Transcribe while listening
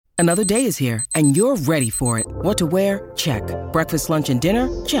Another day is here, and you're ready for it. What to wear? Check. Breakfast, lunch, and dinner?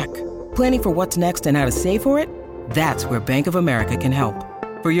 Check. Planning for what's next and how to save for it? That's where Bank of America can help.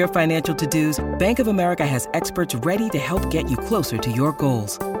 For your financial to-dos, Bank of America has experts ready to help get you closer to your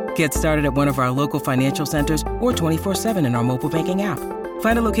goals. Get started at one of our local financial centers or 24/7 in our mobile banking app.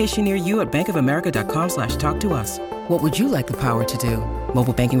 Find a location near you at bankofamerica.com/talktous. What would you like the power to do?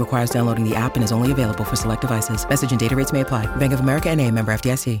 Mobile banking requires downloading the app and is only available for select devices. Message and data rates may apply. Bank of America N.A., member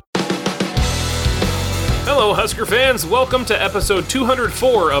FDIC. Hello, Husker fans. Welcome to episode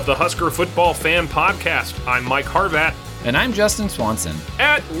 204 of the Husker Football Fan Podcast. I'm Mike Harvat. And I'm Justin Swanson.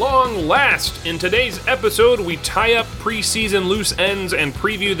 At long last, in today's episode, we tie up preseason loose ends and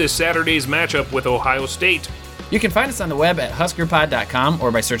preview this Saturday's matchup with Ohio State. You can find us on the web at huskerpod.com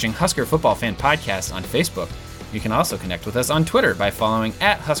or by searching Husker Football Fan Podcast on Facebook. You can also connect with us on Twitter by following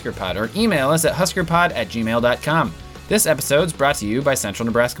 @HuskerPod or email us at huskerpod@gmail.com. This episode's brought to you by Central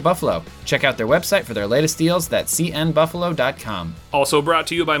Nebraska Buffalo. Check out their website for their latest deals, that's cnbuffalo.com. Also brought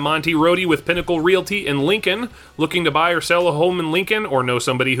to you by Monty Rohde with Pinnacle Realty in Lincoln. Looking to buy or sell a home in Lincoln or know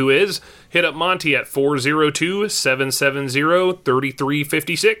somebody who is? Hit up Monty at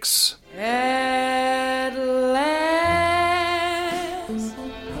 402-770-3356. At last.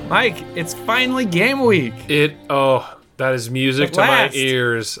 Mike, it's finally game week. That is music to my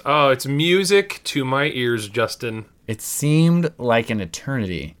ears. Oh, it's music to my ears, Justin. It seemed like an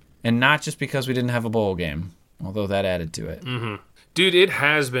eternity, and not just because we didn't have a bowl game, although that added to it. Mm-hmm. Dude, it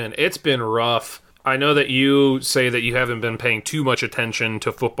has been. It's been rough. I know that you say that you haven't been paying too much attention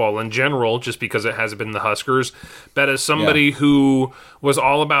to football in general, just because it hasn't been the Huskers. But as somebody who was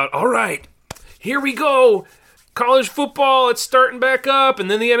all about, all right, here we go, college football, it's starting back up, and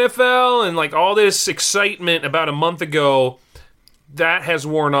then the NFL, and like all this excitement about a month ago, that has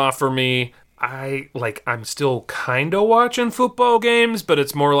worn off for me. I'm still kind of watching football games, but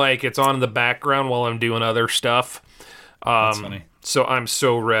it's more like it's on in the background while I'm doing other stuff. That's funny. So I'm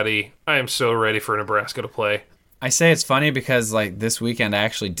so ready. I am so ready for Nebraska to play. I say it's funny because like this weekend I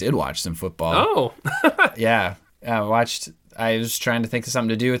actually did watch some football. Oh. Yeah. I was trying to think of something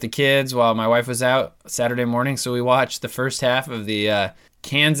to do with the kids while my wife was out Saturday morning, so we watched the first half of the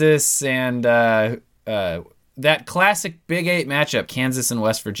Kansas and that classic Big 8 matchup, Kansas and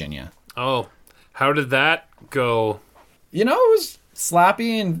West Virginia. Oh, how did that go? You know, it was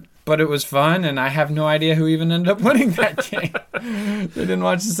sloppy, but it was fun, and I have no idea who even ended up winning that game. I didn't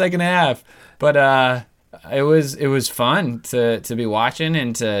watch the second half. But it was fun to be watching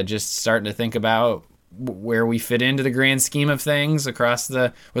and to just start to think about where we fit into the grand scheme of things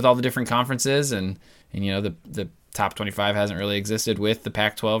with all the different conferences, and you know the top 25 hasn't really existed with the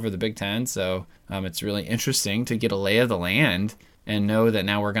Pac-12 or the Big Ten, so it's really interesting to get a lay of the land and know that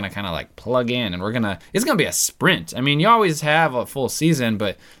now we're going to kind of like plug in, and it's going to be a sprint. I mean, you always have a full season,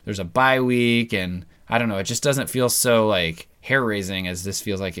 but there's a bye week, and I don't know, it just doesn't feel so like hair-raising as this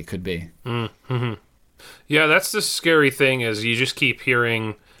feels like it could be. Mm-hmm. Yeah, that's the scary thing is you just keep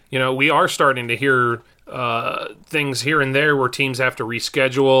hearing, you know, we are starting to hear things here and there where teams have to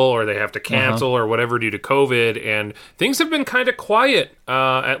reschedule or they have to cancel or whatever due to COVID, and things have been kind of quiet,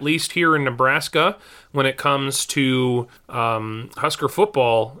 at least here in Nebraska, when it comes to Husker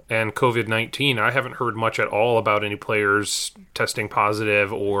football and COVID-19. I haven't heard much at all about any players testing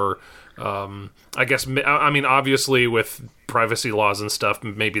positive or obviously with privacy laws and stuff,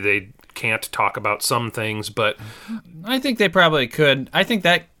 maybe they can't talk about some things, but I think they probably could. I think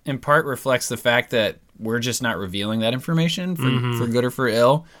that in part reflects the fact that we're just not revealing that information for good or for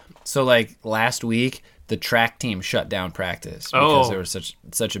ill. So like last week, the track team shut down practice because there was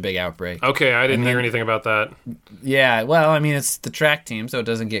such a big outbreak. Okay, I didn't hear anything about that. Yeah, well, I mean, it's the track team, so it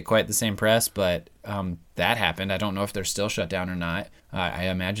doesn't get quite the same press, but that happened. I don't know if they're still shut down or not. I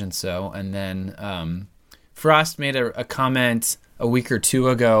imagine so. And then Frost made a comment a week or two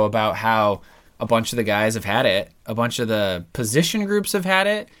ago about how a bunch of the guys have had it. A bunch of the position groups have had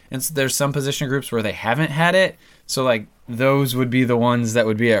it. And so there's some position groups where they haven't had it. So, like, those would be the ones that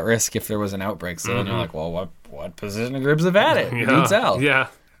would be at risk if there was an outbreak. So then you're like, well, what position groups have had it? You can tell. Yeah.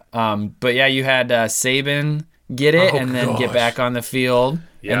 But, yeah, you had Saban get it and then get back on the field.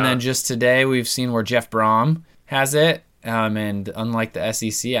 Yeah. And then just today we've seen where Jeff Brom has it. And unlike the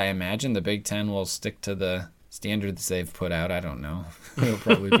SEC, I imagine the Big Ten will stick to the standards they've put out. I don't know. It'll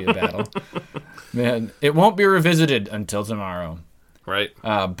probably be a battle. Man, it won't be revisited until tomorrow. Right.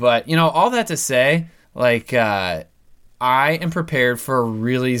 But, you know, all that to say, like, I am prepared for a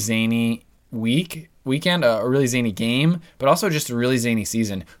really zany weekend, a really zany game, but also just a really zany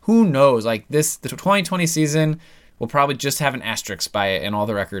season. Who knows? Like, the 2020 season will probably just have an asterisk by it in all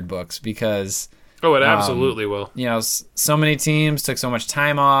the record books because Oh, it absolutely will. So many teams took so much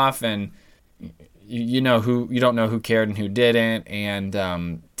time off, and you don't know who cared and who didn't,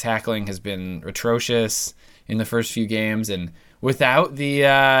 and tackling has been atrocious in the first few games, and without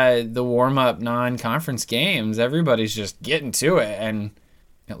the warm-up non-conference games, everybody's just getting to it, and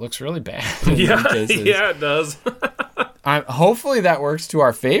it looks really bad. Yeah, it does. Hopefully that works to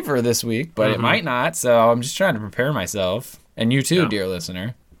our favor this week, but it might not, so I'm just trying to prepare myself. And you too, dear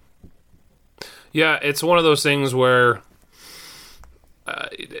listener. Yeah, it's one of those things where,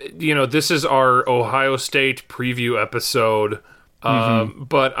 this is our Ohio State preview episode,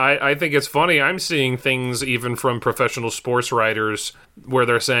 but I think it's funny. I'm seeing things even from professional sports writers where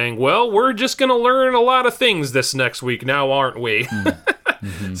they're saying, well, we're just going to learn a lot of things this next week now, aren't we?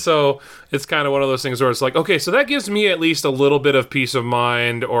 So it's kind of one of those things where it's like, okay, so that gives me at least a little bit of peace of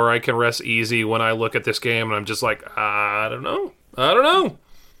mind, or I can rest easy when I look at this game and I'm just like, I don't know.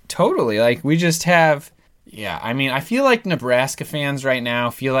 Totally. Like, we just have, I feel like Nebraska fans right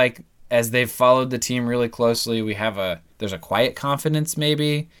now feel like as they've followed the team really closely, there's a quiet confidence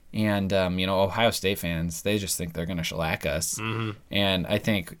maybe. And, Ohio State fans, they just think they're going to shellac us. And I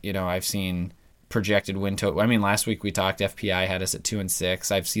think, I've seen projected win total. I mean, last week we talked, FPI had us at 2-6.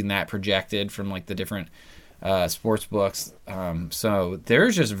 I've seen that projected from like the different sports books. So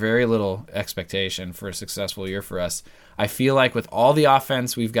there's just very little expectation for a successful year for us. I feel like with all the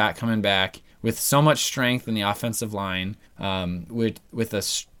offense we've got coming back, with so much strength in the offensive line, with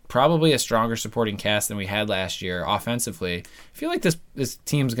probably a stronger supporting cast than we had last year offensively, I feel like this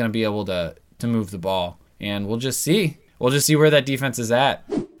team's going to be able to move the ball, and we'll just see. We'll just see where that defense is at.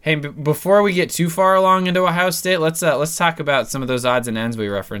 Hey, before we get too far along into Ohio State, let's talk about some of those odds and ends we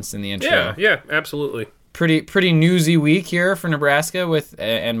referenced in the intro. Yeah, absolutely. Pretty newsy week here for Nebraska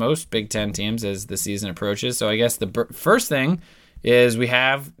and most Big Ten teams as the season approaches. So I guess the first thing is we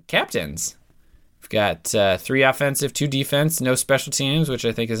have captains. We've got 3 offensive, 2 defense, no special teams, which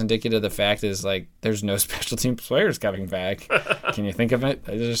I think is indicative of the fact is like there's no special team players coming back. Can you think of it?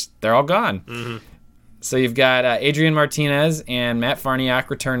 They're all gone. So you've got Adrian Martinez and Matt Farniok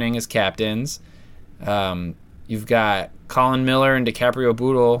returning as captains. You've got Colin Miller and DiCaprio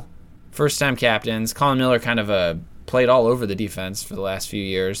Boodle, first-time captains. Colin Miller kind of played all over the defense for the last few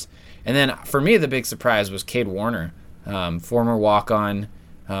years. And then for me, the big surprise was Cade Warner, former walk-on.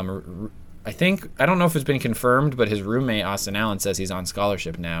 I don't know if it's been confirmed, but his roommate, Austin Allen, says he's on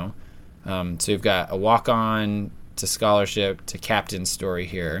scholarship now. So you've got a walk-on to scholarship to captain story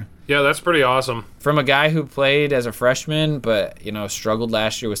here. Yeah, that's pretty awesome. From a guy who played as a freshman, but struggled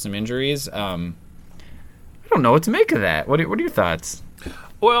last year with some injuries. I don't know what to make of that. What are your thoughts?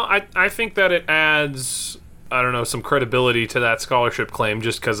 Well, I think that it adds, some credibility to that scholarship claim,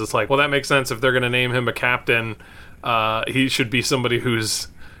 just because it's like, well, that makes sense. If they're going to name him a captain, he should be somebody who's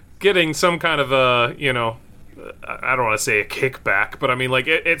getting some kind of a, I don't want to say a kickback, but I mean, like,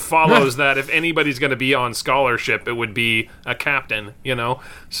 it follows that if anybody's going to be on scholarship, it would be a captain,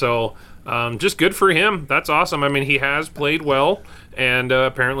 So just good for him. That's awesome. I mean, he has played well, and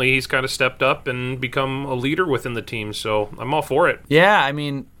apparently he's kind of stepped up and become a leader within the team, so I'm all for it. Yeah, I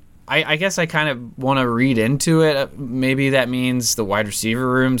mean, I guess I kind of want to read into it. Maybe that means the wide receiver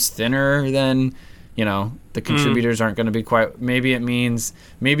room's thinner than, the contributors aren't going to be quite. Maybe it means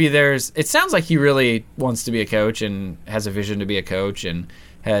it sounds like he really wants to be a coach and has a vision to be a coach and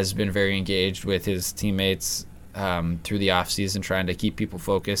has been very engaged with his teammates through the offseason, trying to keep people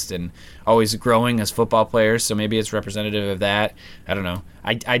focused and always growing as football players. So maybe it's representative of that. I don't know.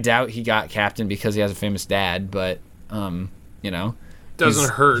 I doubt he got captain because he has a famous dad, but doesn't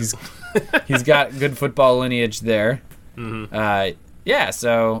hurt. He's got good football lineage there.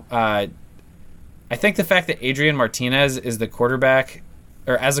 So I think the fact that Adrian Martinez is the quarterback,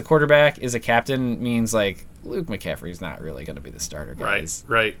 or as a quarterback is a captain, means like Luke McCaffrey's not really going to be the starter, guys.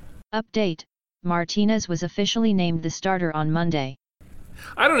 Right. Update: Martinez was officially named the starter on Monday.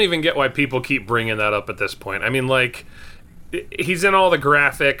 I don't even get why people keep bringing that up at this point. I mean, like, he's in all the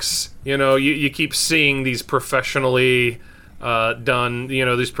graphics. You keep seeing these professionally done,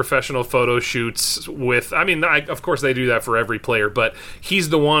 these professional photo shoots with, of course they do that for every player, but he's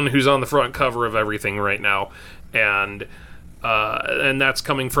the one who's on the front cover of everything right now. And that's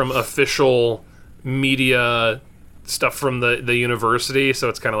coming from official media stuff from the university. So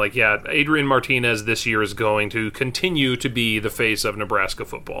it's kind of like, Adrian Martinez this year is going to continue to be the face of Nebraska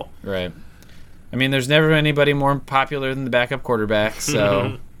football. Right. I mean, there's never anybody more popular than the backup quarterback,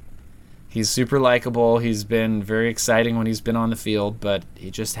 so He's super likable. He's been very exciting when he's been on the field, but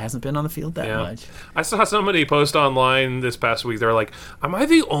he just hasn't been on the field that much. I saw somebody post online this past week. They're like, am I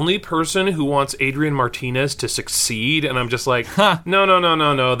the only person who wants Adrian Martinez to succeed? And I'm just like,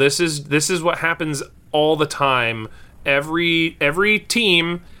 no. This is what happens all the time. Every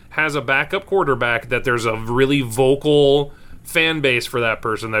team has a backup quarterback that there's a really vocal fan base for that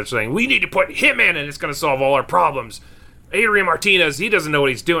person that's saying, we need to put him in and it's going to solve all our problems. Adrian Martinez, he doesn't know what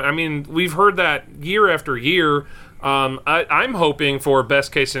he's doing. I mean, we've heard that year after year. I'm hoping for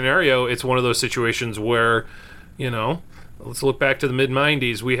best case scenario, it's one of those situations where, let's look back to the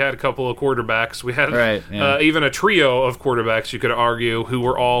mid-90s. We had a couple of quarterbacks. We had even a trio of quarterbacks, you could argue, who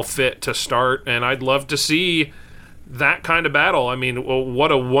were all fit to start. And I'd love to see that kind of battle. I mean,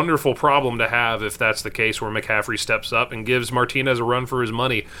 what a wonderful problem to have if that's the case, where McCaffrey steps up and gives Martinez a run for his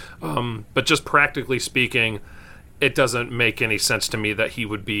money. But just practically speaking, it doesn't make any sense to me that he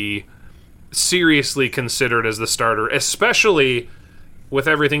would be seriously considered as the starter, especially with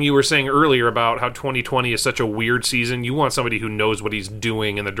everything you were saying earlier about how 2020 is such a weird season. You want somebody who knows what he's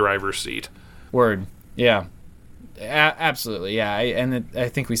doing in the driver's seat. Word. Yeah. Absolutely. Yeah. I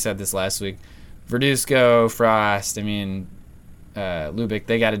think we said this last week. Verduzco, Frost, Lubick,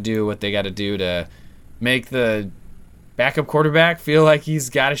 they got to do what they got to do to make the backup quarterback feel like he's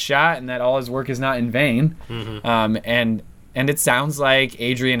got a shot and that all his work is not in vain. Mm-hmm. And it sounds like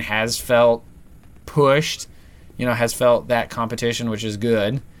Adrian has felt pushed, has felt that competition, which is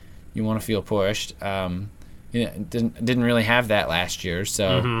good. You want to feel pushed. Didn't really have that last year.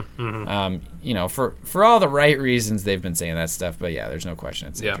 So, for all the right reasons, they've been saying that stuff. But yeah, there's no question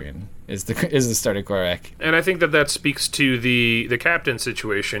it's Adrian is the starting quarterback. And I think that speaks to the captain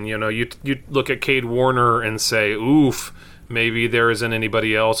situation. You look at Cade Warner and say, oof, maybe there isn't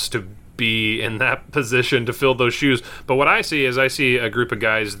anybody else to be in that position to fill those shoes. But what I see is a group of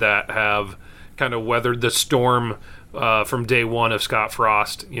guys that have kind of weathered the storm from day one of Scott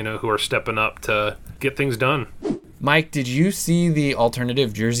Frost, who are stepping up to get things done. Mike, did you see the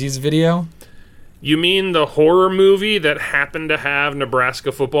alternative jerseys video? You mean the horror movie that happened to have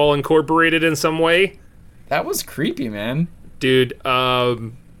Nebraska football incorporated in some way? That was creepy, man. Dude,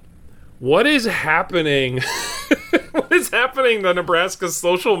 what is happening? What is happening to Nebraska's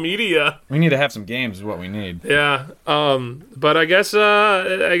social media? We need to have some games is what we need. Yeah, but I guess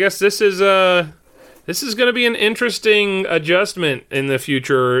this is going to be an interesting adjustment in the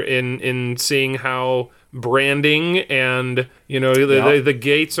future in seeing how branding and the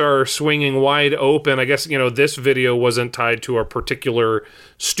gates are swinging wide open. I guess this video wasn't tied to a particular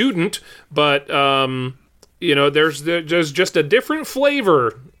student, but there's just a different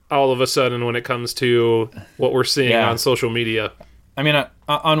flavor all of a sudden when it comes to what we're seeing on social media. I mean,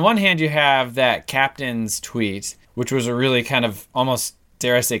 on one hand, you have that captain's tweet, which was a really kind of almost,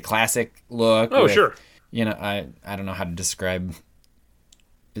 dare I say, classic look. Oh, sure. I don't know how to describe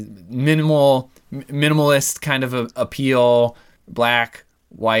minimalist kind of a appeal, black,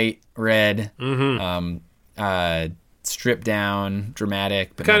 white, red, stripped down,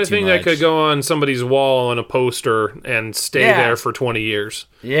 dramatic, but kind of thing that could go on somebody's wall on a poster and stay there for 20 years.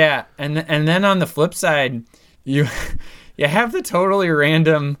 Yeah, and then on the flip side, you have the totally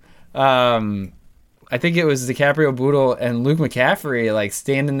random. I think it was DiCaprio, Boodle, and Luke McCaffrey like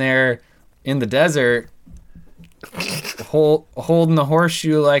standing there in the desert, holding the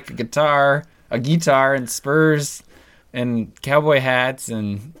horseshoe like a guitar, and spurs, and cowboy hats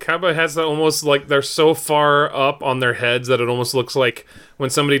that almost like they're so far up on their heads that it almost looks like when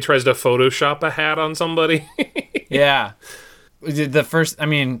somebody tries to Photoshop a hat on somebody. Yeah, the first.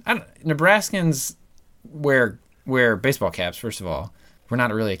 Nebraskans wear baseball caps. First of all, we're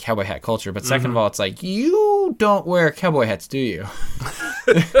not really a cowboy hat culture, but second of all, it's like you don't wear cowboy hats, do you?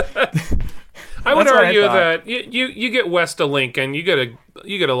 I would argue that you get west of Lincoln, you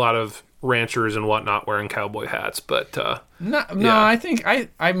get a lot of ranchers and whatnot wearing cowboy hats, but no, I think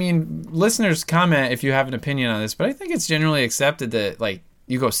listeners comment if you have an opinion on this, but I think it's generally accepted that like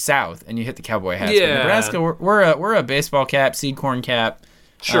you go south and you hit the cowboy hats. Yeah, but Nebraska, we're a baseball cap, seed corn cap,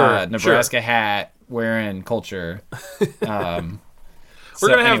 Nebraska hat wearing culture. We're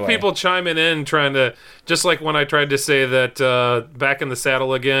going to have people chiming in trying to, just like when I tried to say that Back in the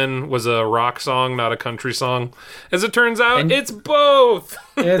Saddle Again was a rock song, not a country song. As it turns out, it's both.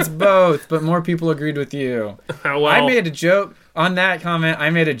 It's both, but more people agreed with you. Well, I made a joke on that comment.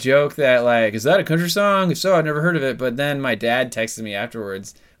 I made a joke that, like, is that a country song? If so, I've never heard of it. But then my dad texted me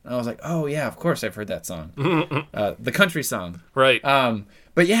afterwards, and I was like, oh, yeah, of course I've heard that song. The country song. Right.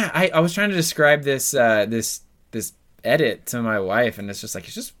 But yeah, I was trying to describe this edit to my wife, and it's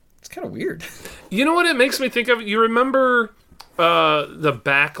kind of weird. You know what it makes me think of? You remember the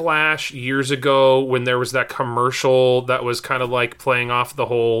backlash years ago when there was that commercial that was kind of like playing off the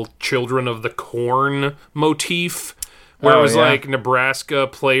whole Children of the Corn motif, where it was like Nebraska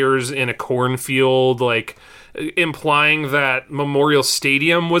players in a cornfield, like implying that Memorial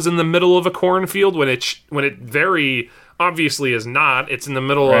Stadium was in the middle of a cornfield when it very obviously is not. It's in the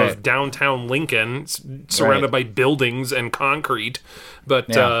middle of downtown Lincoln, surrounded by buildings and concrete. But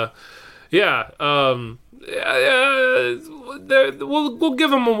we'll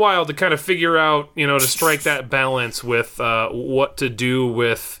give them a while to kind of figure out, to strike that balance with what to do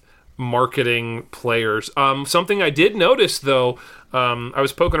with marketing players. Something I did notice, though, I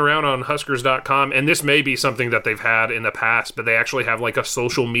was poking around on Huskers.com, and this may be something that they've had in the past, but they actually have like a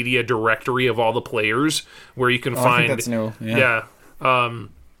social media directory of all the players where you can find. I think that's new. Yeah.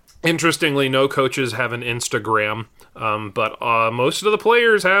 Interestingly, no coaches have an Instagram, but most of the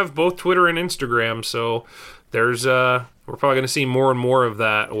players have both Twitter and Instagram. So there's we're probably going to see more and more of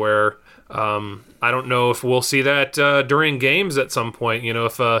that. Where I don't know if we'll see that during games at some point.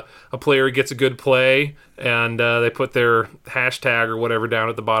 If a player gets a good play and they put their hashtag or whatever down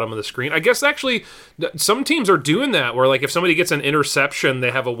at the bottom of the screen. I guess actually some teams are doing that, where like if somebody gets an interception, they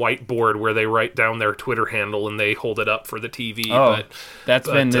have a whiteboard where they write down their Twitter handle and they hold it up for the TV. Oh, that's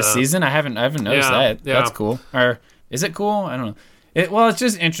been this season? I haven't noticed that. Yeah. That's cool. Or is it cool? I don't know. It's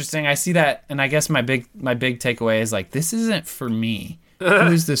just interesting. I see that, and I guess my big takeaway is like, this isn't for me.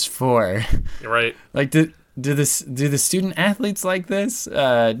 Who's this for? Right. Like, do the student athletes like this?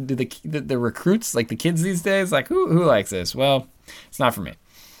 Do the recruits, like the kids these days, like who likes this? Well, it's not for me.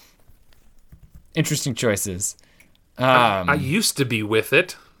 Interesting choices. I used to be with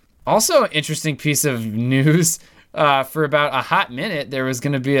it. Also, interesting piece of news. For about a hot minute, there was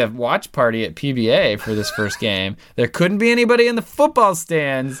going to be a watch party at PBA for this first game. There couldn't be anybody in the football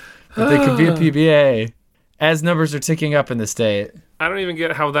stands, but there could be a PBA as numbers are ticking up in the state. I don't even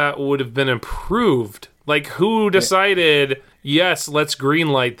get how that would have been improved. Like, who decided, yes, let's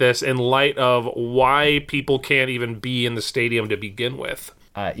greenlight this in light of why people can't even be in the stadium to begin with?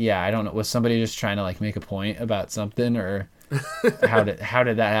 I don't know. Was somebody just trying to like make a point about something, or how did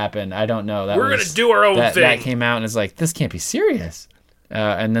that happen? I don't know. We're going to do our own thing. That came out and it's like, this can't be serious.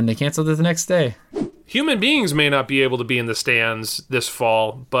 And then they canceled it the next day. Human beings may not be able to be in the stands this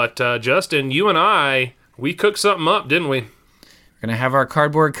fall, but Justin, you and I, we cooked something up, didn't we? We're going to have our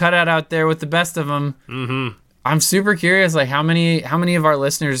cardboard cutout out there with the best of them. Mm-hmm. I'm super curious, like how many of our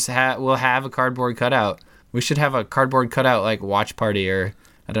listeners will have a cardboard cutout? We should have a cardboard cutout like watch party, or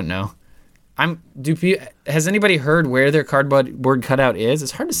I don't know. Has anybody heard where their cardboard cutout is?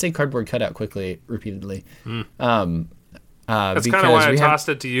 It's hard to say cardboard cutout repeatedly. That's kind of why I tossed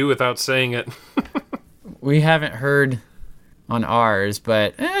it to you without saying it. We haven't heard on ours,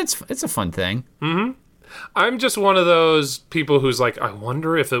 but it's a fun thing. Mm-hmm. I'm just one of those people who's like, I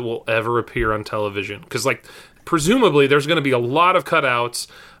wonder if it will ever appear on television. Because, like, presumably there's going to be a lot of cutouts.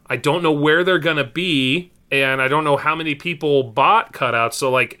 I don't know where they're going to be, and I don't know how many people bought cutouts.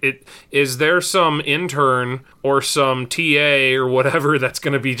 So, like, is there some intern or some TA or whatever that's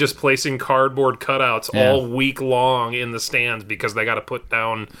going to be just placing cardboard cutouts all week long in the stands because they got to put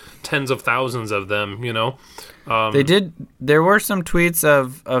down tens of thousands of them, They did. There were some tweets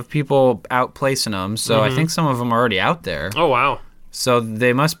of people out placing them, so I think some of them are already out there. Oh, wow. So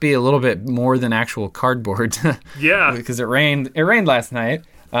they must be a little bit more than actual cardboard. Yeah. Because it rained last night.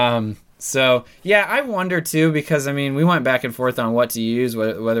 So, yeah, I wonder, too, because, I mean, we went back and forth on what to use,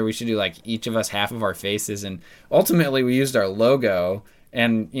 whether we should do, like, each of us half of our faces, and ultimately we used our logo.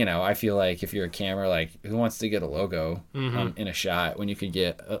 And, I feel like if you're a camera, like, who wants to get a logo in a shot when you could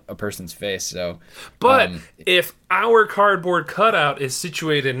get a person's face? So, but if our cardboard cutout is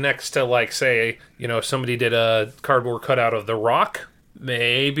situated next to, like, say, somebody did a cardboard cutout of The Rock,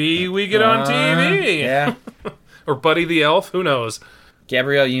 maybe we get on TV. Yeah. Or Buddy the Elf, who knows?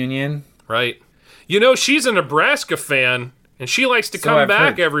 Gabrielle Union. Right. She's a Nebraska fan, and she likes to come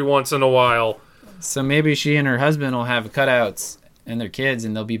back every once in a while. So maybe she and her husband will have cutouts and their kids,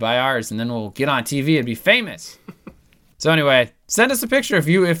 and they'll be by ours, and then we'll get on TV and be famous. So anyway, send us a picture if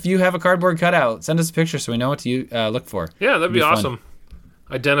you have a cardboard cutout. Send us a picture so we know what to look for. Yeah, that'd be awesome.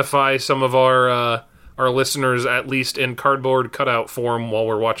 Fun. Identify some of our listeners at least in cardboard cutout form while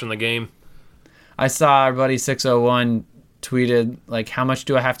we're watching the game. I saw our buddy 601 tweeted, like, how much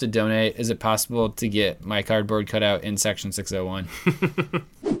do I have to donate? Is it possible to get my cardboard cutout in section 601?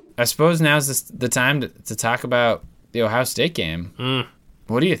 I suppose now's the time to talk about the Ohio State game.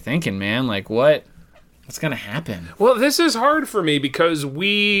 What are you thinking, man? Like, what's going to happen? Well, this is hard for me because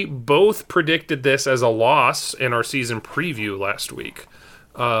we both predicted this as a loss in our season preview last week.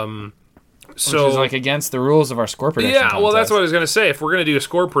 So, which is like against the rules of our score prediction. Yeah, well, that's contest. what I was going to say. If we're going to do a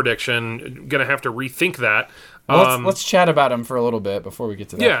score prediction, going to have to rethink that. Let's chat about them for a little bit before we get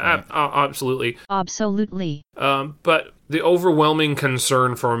to that. Yeah, absolutely. Absolutely. But the overwhelming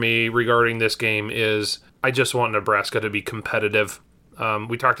concern for me regarding this game is I just want Nebraska to be competitive.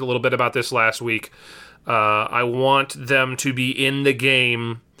 We talked a little bit about this last week. I want them to be in the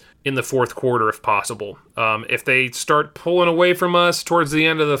game in the fourth quarter if possible. If they start pulling away from us towards the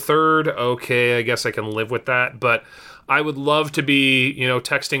end of the third, okay, I guess I can live with that. But I would love to be,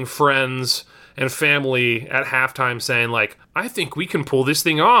 texting friends and family at halftime saying, like, I think we can pull this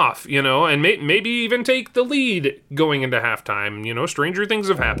thing off, and maybe even take the lead going into halftime. Stranger things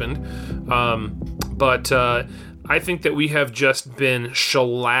have happened. But I think that we have just been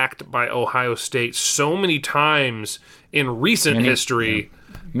shellacked by Ohio State so many times in recent history.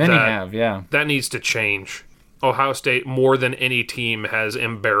 Many have, yeah. That needs to change. Ohio State, more than any team, has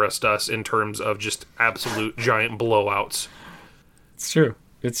embarrassed us in terms of just absolute giant blowouts. It's true.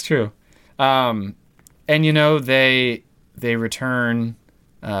 And they return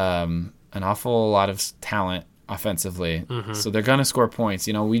an awful lot of talent offensively, so they're gonna score points.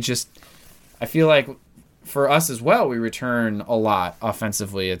 I feel like for us as well, we return a lot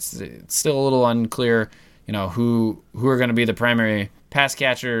offensively. It's still a little unclear, who are going to be the primary pass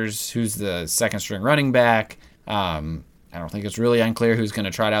catchers, who's the second string running back. I don't think it's really unclear who's going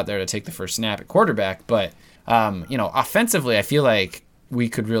to trot out there to take the first snap at quarterback, but offensively, I feel like we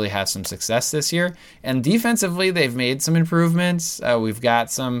could really have some success this year. And defensively, they've made some improvements. We've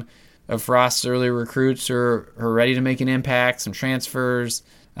got some of Frost's early recruits who are ready to make an impact, some transfers.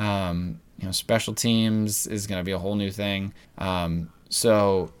 Special teams is going to be a whole new thing.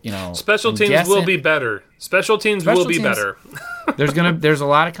 Special teams will be better. Special teams will be better. There's a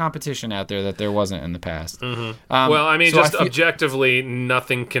lot of competition out there that there wasn't in the past. Mm-hmm. Objectively,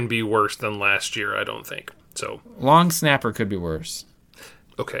 nothing can be worse than last year, I don't think. So long snapper could be worse.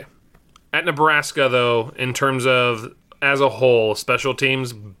 Okay. At Nebraska, though, in terms of as a whole, special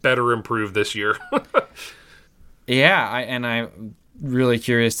teams better improve this year. Yeah, I'm really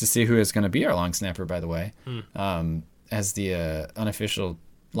curious to see who is going to be our long snapper, by the way, as the unofficial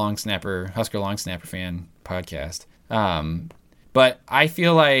Husker long snapper fan podcast. But I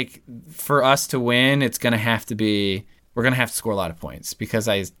feel like for us to win, it's going to have to be, we're going to have to score a lot of points because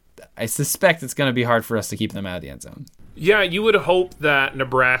I suspect it's going to be hard for us to keep them out of the end zone. Yeah, you would hope that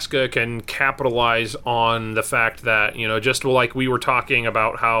Nebraska can capitalize on the fact that, just like we were talking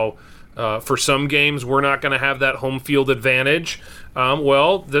about how for some games we're not going to have that home field advantage.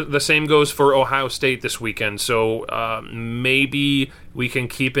 The same goes for Ohio State this weekend. So maybe we can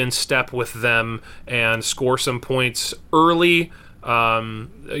keep in step with them and score some points early.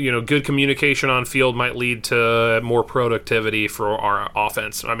 Good communication on field might lead to more productivity for our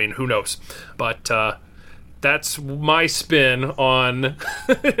offense. I mean, who knows? But that's my spin on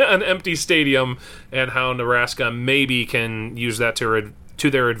an empty stadium and how Nebraska maybe can use that to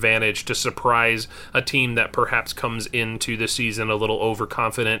their advantage to surprise a team that perhaps comes into the season a little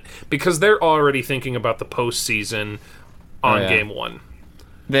overconfident because they're already thinking about the postseason on game one.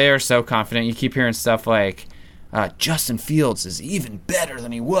 They are so confident. You keep hearing stuff like, Justin Fields is even better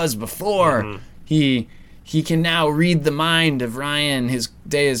than he was before. Mm-hmm. He can now read the mind of Ryan, his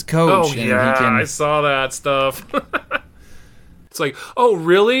day as coach. I saw that stuff. It's like, oh,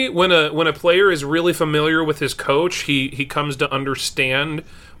 really? When a player is really familiar with his coach, he comes to understand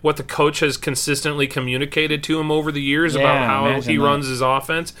what the coach has consistently communicated to him over the years about how he runs his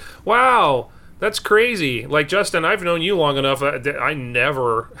offense. Wow, that's crazy. Like, Justin, I've known you long enough. I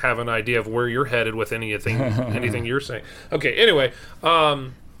never have an idea of where you're headed with anything you're saying. Okay, anyway,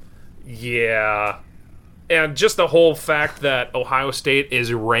 yeah. And just the whole fact that Ohio State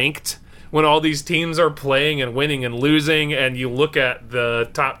is ranked when all these teams are playing and winning and losing, and you look at the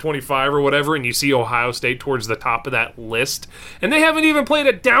top 25 or whatever, and you see Ohio State towards the top of that list, and they haven't even played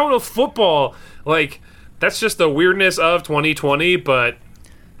a down of football. Like, that's just the weirdness of 2020, but,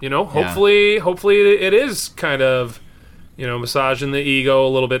 hopefully it is kind of, massaging the ego a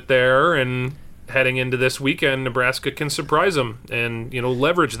little bit there, and heading into this weekend, Nebraska can surprise them and,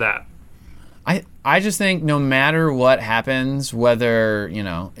 leverage that. I just think no matter what happens, whether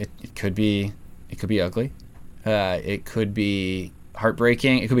it could be ugly, it could be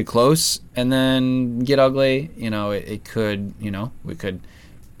heartbreaking, it could be close and then get ugly. It could we could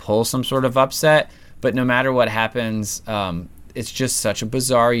pull some sort of upset. But no matter what happens, it's just such a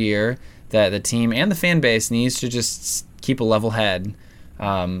bizarre year that the team and the fan base needs to just keep a level head.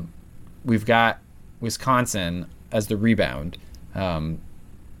 We've got Wisconsin as the rebound.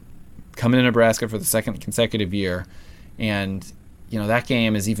 Coming to Nebraska for the second consecutive year, and that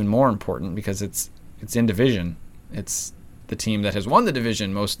game is even more important because it's in division. It's the team that has won the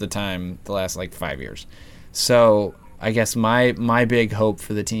division most of the time the last 5 years. So I guess my big hope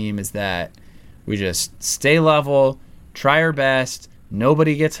for the team is that we just stay level, try our best,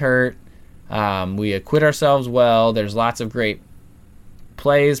 nobody gets hurt, we acquit ourselves well. There's lots of great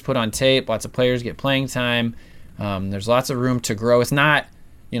plays put on tape, lots of players get playing time. There's lots of room to grow. It's not,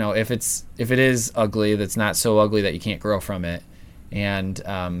 if it is ugly, that's not so ugly that you can't grow from it. And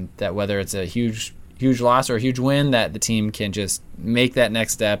that whether it's a huge loss or a huge win, that the team can just make that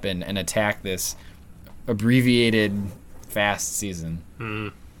next step and attack this abbreviated fast season.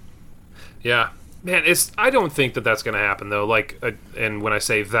 Yeah, man, I don't think that's going to happen though. And when I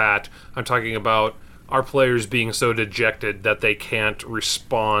say that, I'm talking about our players being so dejected that they can't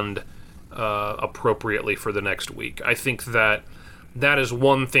respond appropriately for the next week. I think that is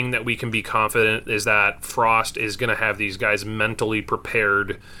one thing that we can be confident is that Frost is going to have these guys mentally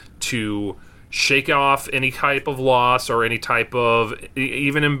prepared to shake off any type of loss or any type of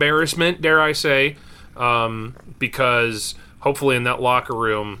even embarrassment, dare I say, because hopefully in that locker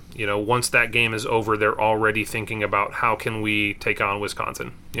room, once that game is over, they're already thinking about how can we take on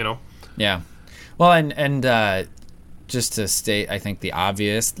Wisconsin, Yeah. Well, and just to state, I think the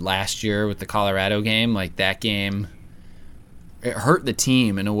obvious, last year with the Colorado game, that game, it hurt the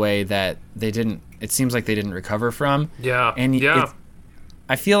team in a way that it seems like they didn't recover from. Yeah. And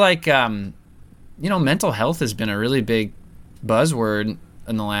I feel like, mental health has been a really big buzzword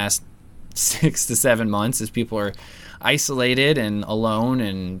in the last 6 to 7 months as people are isolated and alone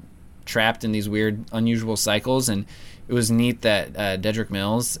and trapped in these weird, unusual cycles. And it was neat that Dedrick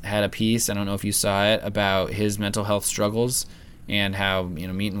Mills had a piece, I don't know if you saw it, about his mental health struggles and how,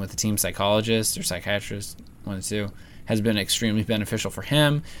 meeting with a team psychologist or psychiatrist, one of the two, has been extremely beneficial for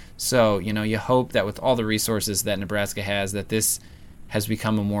him. So, you hope that with all the resources that Nebraska has, that this has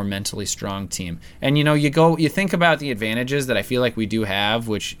become a more mentally strong team. And, you think about the advantages that I feel like we do have,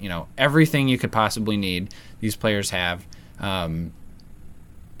 which, everything you could possibly need, these players have.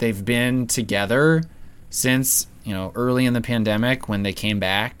 They've been together since, early in the pandemic when they came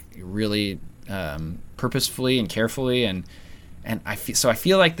back really purposefully and carefully. And I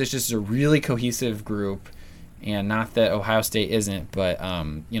feel like there's just a really cohesive group. And not that Ohio State isn't, but,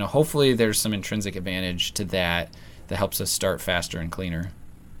 hopefully there's some intrinsic advantage to that helps us start faster and cleaner.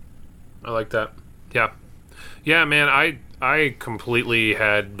 I like that. Yeah. Yeah, man, I completely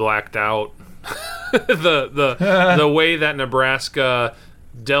had blacked out the way that Nebraska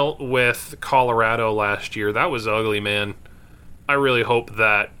dealt with Colorado last year. That was ugly, man. I really hope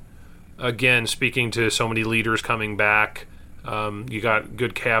that, again, speaking to so many leaders coming back, you got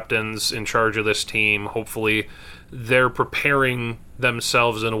good captains in charge of this team. Hopefully they're preparing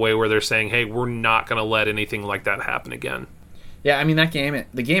themselves in a way where they're saying, hey, we're not going to let anything like that happen again. Yeah, I mean,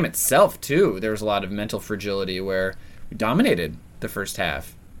 the game itself, too, there was a lot of mental fragility where we dominated the first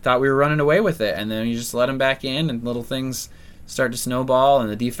half. Thought we were running away with it, and then you just let them back in, and little things start to snowball, and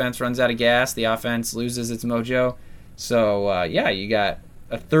the defense runs out of gas, the offense loses its mojo. So, you got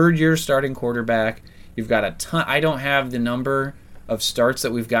a third-year starting quarterback. You've got a ton. I don't have the number of starts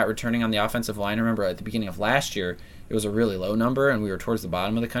that we've got returning on the offensive line. I remember at the beginning of last year, it was a really low number, and we were towards the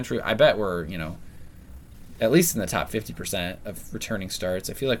bottom of the country. I bet we're, at least in the top 50% of returning starts.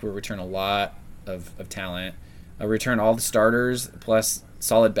 I feel like we return a lot of talent. I return all the starters, plus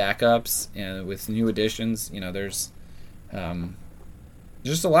solid backups, and with new additions, there's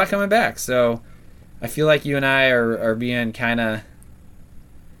just a lot coming back. So I feel like you and I are being kind of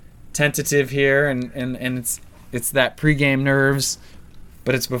tentative here, and it's that pregame nerves,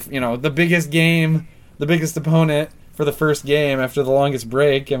 but it's the biggest game, the biggest opponent for the first game after the longest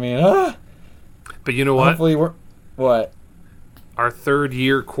break. I mean, but you know what? Hopefully what? Our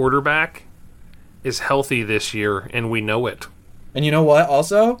third-year quarterback is healthy this year, and we know it. And you know what?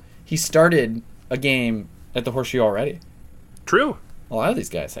 Also, he started a game at the Horseshoe already. True. A lot of these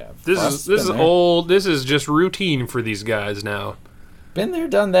guys have. This is old. This is just routine for these guys now. Been there,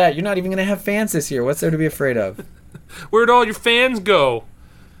 done that. You're not even going to have fans this year. What's there to be afraid of? Where'd all your fans go?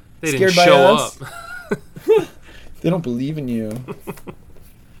 They Scared didn't show us? up. They don't believe in you.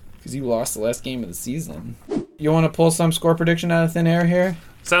 Because you lost the last game of the season. You want to pull some score prediction out of thin air here?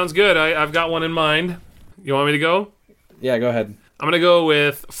 Sounds good. I've got one in mind. You want me to go? Yeah, go ahead. I'm going to go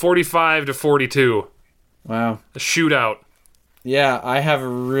with 45-42. Wow. A shootout. Yeah, I have a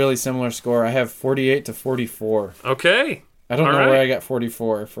really similar score. I have 48-44. Okay. I don't know where I got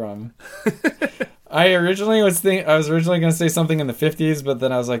 44 from. I was originally going to say something in the 50s, but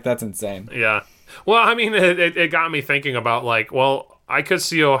then I was like, that's insane. Yeah. Well, I mean, it got me thinking about, I could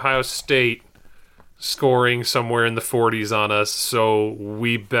see Ohio State scoring somewhere in the 40s on us, so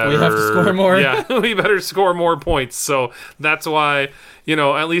we better... We have to score more? Yeah, we better score more points. So that's why,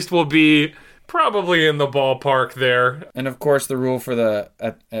 at least we'll be probably in the ballpark there. And of course, the rule for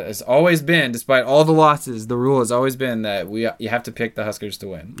has always been, despite all the losses, the rule has always been that you have to pick the Huskers to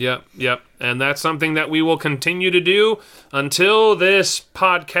win. Yep. And that's something that we will continue to do until this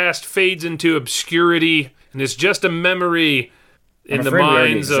podcast fades into obscurity and is just a memory in the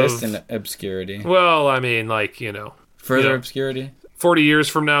minds we exist in obscurity. Well, I mean, further obscurity. 40 years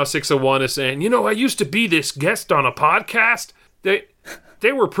from now, 601 is saying, I used to be this guest on a podcast.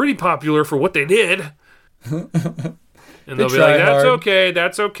 They were pretty popular for what they did. And they'll be like,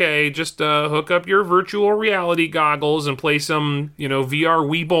 that's okay. Just hook up your virtual reality goggles and play some, VR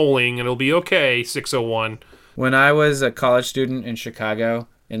Wii bowling, and it'll be okay, 601. When I was a college student in Chicago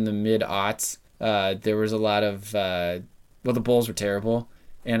in the mid-aughts, there was a lot of... the Bulls were terrible,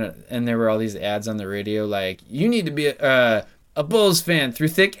 and there were all these ads on the radio like, you need to be a Bulls fan through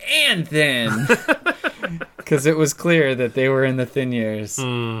thick and thin. Because it was clear that they were in the thin years.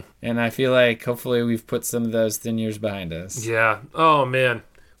 And I feel like hopefully we've put some of those thin years behind us. Yeah. Oh, man.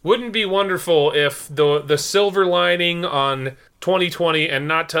 Wouldn't it be wonderful if the silver lining on 2020, and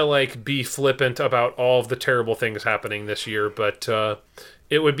not to be flippant about all of the terrible things happening this year, but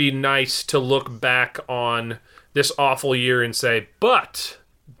it would be nice to look back on this awful year and say, but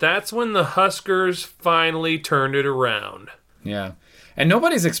that's when the Huskers finally turned it around. Yeah. And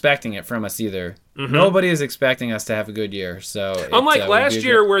nobody's expecting it from us either. Mm-hmm. Nobody is expecting us to have a good year. So unlike last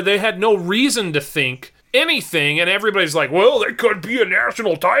year where they had no reason to think anything, and everybody's like, well, they could be a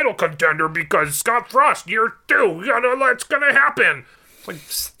national title contender because Scott Frost, year 2, it's going to happen. It's like,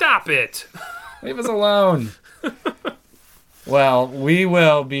 stop it. Leave us alone. Well, we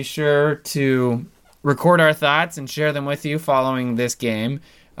will be sure to record our thoughts and share them with you following this game.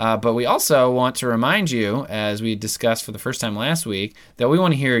 But we also want to remind you, as we discussed for the first time last week, that we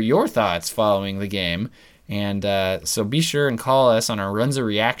want to hear your thoughts following the game. And so be sure and call us on our Runza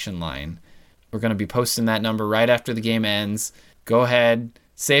reaction line. We're going to be posting that number right after the game ends. Go ahead,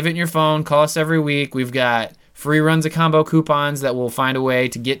 save it in your phone, call us every week. We've got free Runza combo coupons that we'll find a way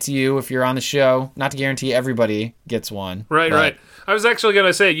to get to you if you're on the show. Not to guarantee everybody gets one. Right. I was actually going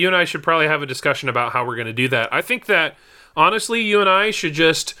to say, you and I should probably have a discussion about how we're going to do that. I think that, honestly, you and I should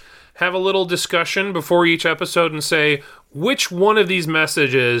just have a little discussion before each episode and say, which one of these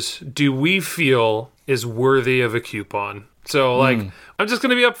messages do we feel is worthy of a coupon? So, I'm just going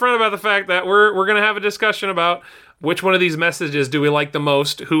to be upfront about the fact that we're going to have a discussion about which one of these messages do we like the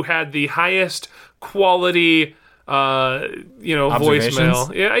most, who had the highest quality,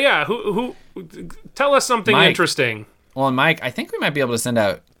 voicemail. Yeah. Who tell us something interesting. Well, Mike, I think we might be able to send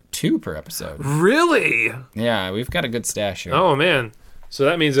out 2 per episode. Really? Yeah, we've got a good stash here. Oh, man. So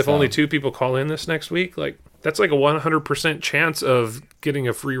that means if only 2 people call in this next week, that's like a 100% chance of getting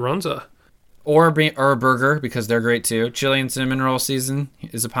a free Runza. Or a burger, because they're great too. Chili and cinnamon roll season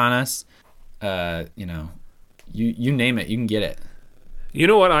is upon us. You name it, you can get it. You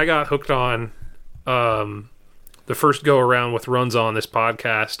know what I got hooked on the first go around with Runza on this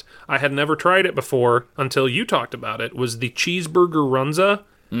podcast? I had never tried it before until you talked about it. Was the cheeseburger Runza.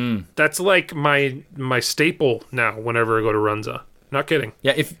 That's like my staple now whenever I go to Runza. Not kidding.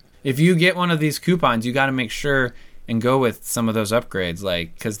 Yeah, if you get one of these coupons, you got to make sure and go with some of those upgrades,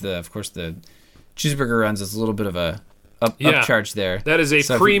 because of course the cheeseburger Runza is a little bit of a upcharge there. That is a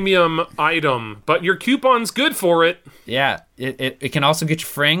premium item, but your coupon's good for it. Yeah, it can also get you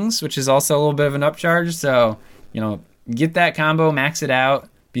frings, which is also a little bit of an upcharge. So get that combo, max it out,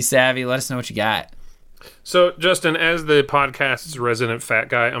 be savvy. Let us know what you got. So, Justin, as the podcast's resident fat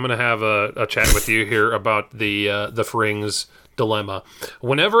guy, I'm going to have a chat with you here about the frings dilemma.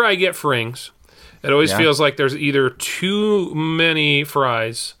 Whenever I get frings, it always feels like there's either too many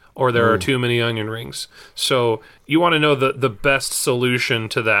fries or there are too many onion rings. So, you want to know the best solution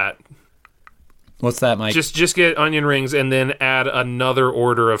to that. What's that, Mike? Just get onion rings and then add another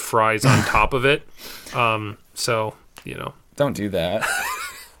order of fries on top of it. Don't do that.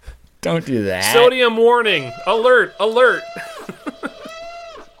 Don't do that. Sodium warning. Alert.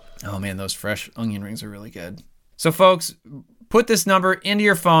 Oh, man, those fresh onion rings are really good. So, folks, put this number into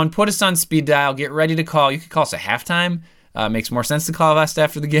your phone. Put us on speed dial. Get ready to call. You can call us at halftime. Makes more sense to call us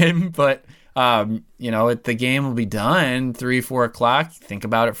after the game. But, the game will be done 3, 4 o'clock. Think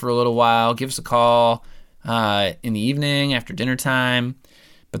about it for a little while. Give us a call in the evening after dinner time.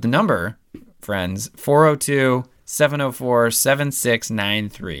 But the number, friends,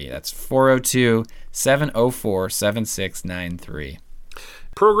 402-704-7693. That's 402-704-7693.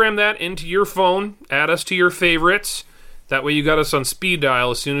 Program that into your phone. Add us to your favorites. That way you got us on speed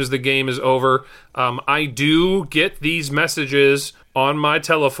dial as soon as the game is over. I do get these messages on my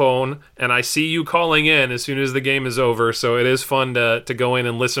telephone, and I see you calling in as soon as the game is over, so it is fun to go in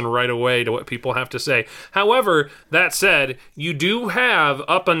and listen right away to what people have to say. However, that said, you do have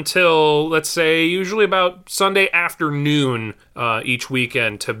up until, let's say, usually about Sunday afternoon each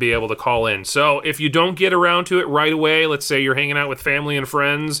weekend to be able to call in. So if you don't get around to it right away, let's say you're hanging out with family and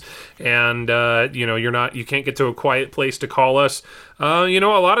friends, and you can't get to a quiet place to call us. A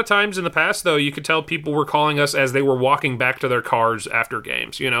lot of times in the past, though, you could tell people were calling us as they were walking back to their cars after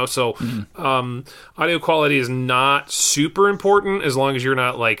games, so audio quality is not super important as long as you're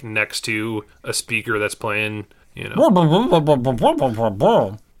not, like, next to a speaker that's playing,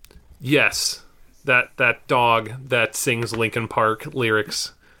 Yes, that dog that sings Linkin Park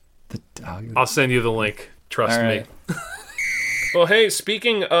lyrics. The dog. I'll send you the link. Trust All me. right. Well, hey,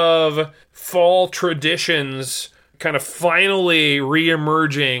 speaking of fall traditions kind of finally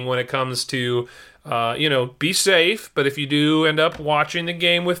re-emerging when it comes to, be safe, but if you do end up watching the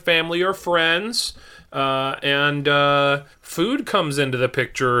game with family or friends, and food comes into the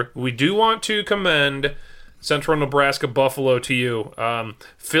picture, we do want to commend Central Nebraska Buffalo to you.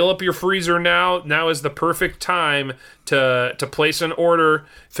 Fill up your freezer now. Now is the perfect time to place an order.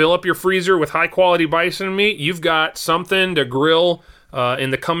 Fill up your freezer with high-quality bison meat. You've got something to grill in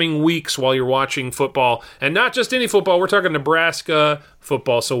the coming weeks while you're watching football. And not just any football, we're talking Nebraska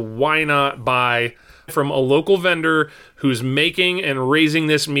football, so why not buy from a local vendor who's making and raising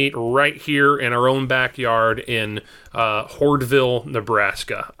this meat right here in our own backyard in Hoardville,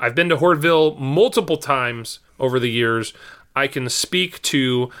 Nebraska. I've been to Hoardville multiple times over the years. I can speak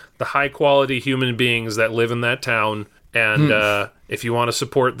to the high-quality human beings that live in that town, and if you want to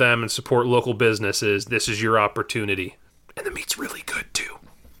support them and support local businesses, this is your opportunity. And the meat's really good, too.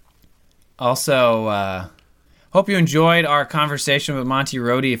 Also, hope you enjoyed our conversation with Monty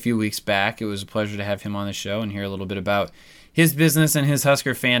Rohde a few weeks back. It was a pleasure to have him on the show and hear a little bit about his business and his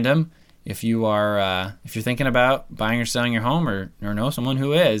Husker fandom. If you're thinking about buying or selling your home or know someone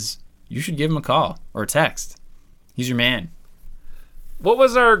who is, you should give him a call or a text. He's your man. What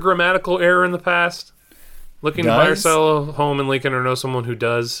was our grammatical error in the past? Looking to buy or Does? sell a home in Lincoln or know someone who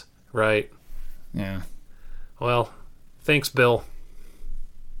does? Right. Yeah. Well, thanks, Bill.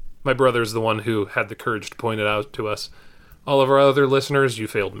 My brother's the one who had the courage to point it out to us. All of our other listeners, you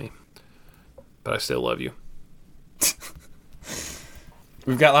failed me. But I still love you.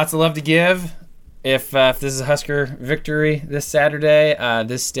 We've got lots of love to give. If this is a Husker victory this Saturday,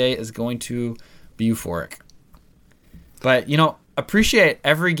 this state is going to be euphoric. But, appreciate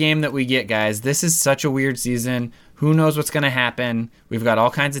every game that we get, guys. This is such a weird season. Who knows what's going to happen? We've got all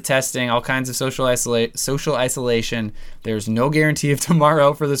kinds of testing, all kinds of social isolation. There's no guarantee of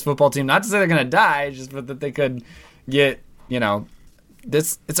tomorrow for this football team. Not to say they're going to die, just that they could get,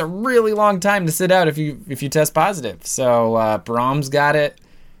 this. It's a really long time to sit out if you test positive. So Brahms got it,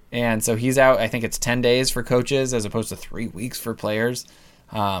 and so he's out. I think it's 10 days for coaches as opposed to 3 weeks for players.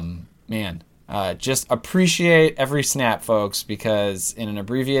 Just appreciate every snap, folks, because in an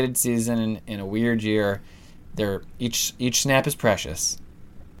abbreviated season, in a weird year, each snap is precious.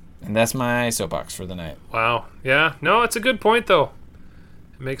 And that's my soapbox for the night. Wow. Yeah. No, it's a good point, though.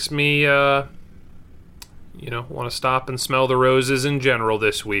 It makes me, want to stop and smell the roses in general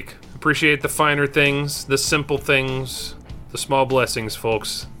this week. Appreciate the finer things, the simple things, the small blessings,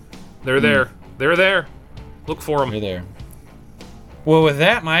 folks. They're there. They're there. Look for them. They're there. Well, with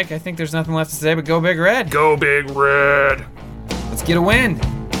that, Mike, I think there's nothing left to say but go Big Red. Go Big Red. Let's get a win.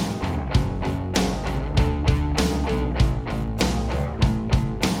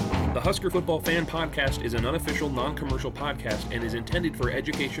 The Husker Football Fan Podcast is an unofficial, non-commercial podcast and is intended for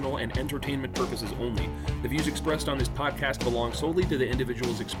educational and entertainment purposes only. The views expressed on this podcast belong solely to the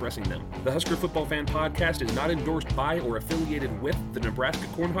individuals expressing them. The Husker Football Fan Podcast is not endorsed by or affiliated with the Nebraska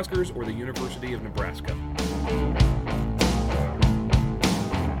Cornhuskers or the University of Nebraska.